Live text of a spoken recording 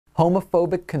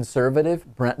homophobic conservative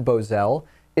Brent Bozell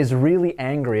is really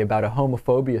angry about a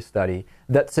homophobia study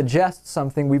that suggests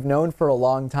something we've known for a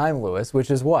long time, Lewis, which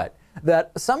is what?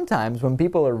 That sometimes when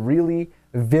people are really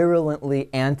virulently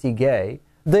anti-gay,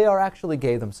 they are actually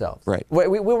gay themselves. Right.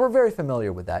 We're very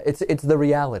familiar with that. It's the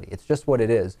reality. It's just what it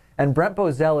is. And Brent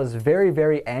Bozell is very,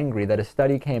 very angry that a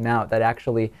study came out that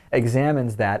actually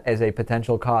examines that as a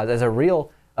potential cause, as a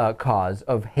real cause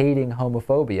of hating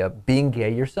homophobia, being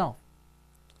gay yourself.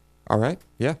 All right.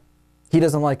 Yeah. He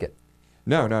doesn't like it.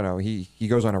 No. He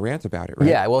goes on a rant about it, right?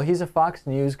 Yeah, well, he's a Fox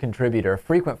News contributor, a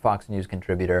frequent Fox News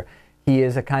contributor. He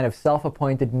is a kind of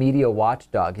self-appointed media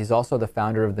watchdog. He's also the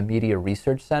founder of the Media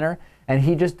Research Center, and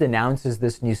he just denounces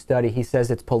this new study. He says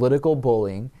it's political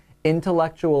bullying,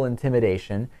 intellectual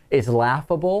intimidation, it's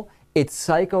laughable, it's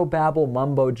psychobabble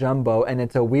mumbo-jumbo, and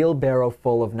it's a wheelbarrow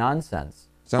full of nonsense.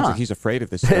 Sounds like he's afraid of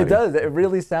this study. It does. It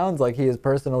really sounds like he is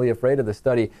personally afraid of the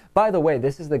study. By the way,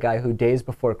 this is the guy who days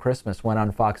before Christmas went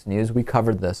on Fox News, we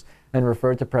covered this, and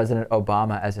referred to President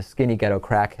Obama as a skinny ghetto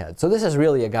crackhead. So this is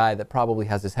really a guy that probably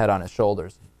has his head on his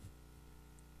shoulders.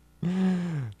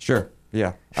 Sure.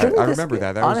 Yeah. I remember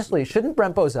that. Honestly, shouldn't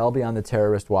Brent Bozell be on the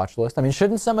terrorist watch list? I mean,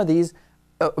 shouldn't some of these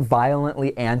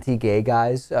violently anti-gay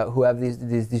guys who have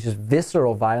these just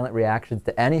visceral, violent reactions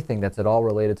to anything that's at all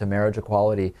related to marriage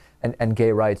equality and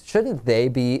gay rights, shouldn't they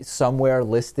be somewhere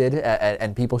listed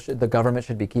and the government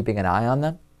should be keeping an eye on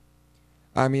them?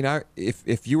 I mean,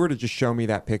 if you were to just show me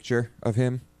that picture of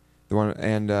him, the one,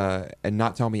 and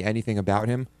not tell me anything about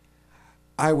him,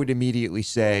 I would immediately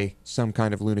say some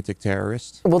kind of lunatic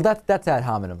terrorist. Well, that's ad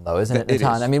hominem, though, isn't it,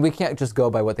 Natan? Is. I mean, we can't just go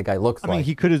by what the guy looks like. I mean,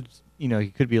 he could have,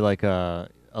 he could be like a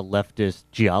leftist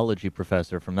geology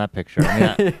professor from that picture. I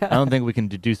mean, Yeah. I don't think we can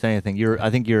deduce anything.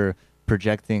 I think you're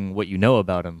projecting what you know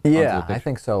about him. Yeah, I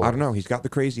think so. I don't know. He's got the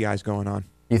crazy eyes going on.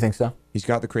 You think so? He's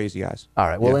got the crazy eyes. All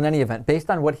right. Well, Yeah. in any event,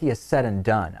 based on what he has said and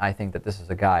done, I think that this is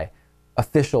a guy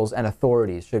officials and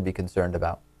authorities should be concerned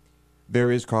about.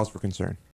 There is cause for concern.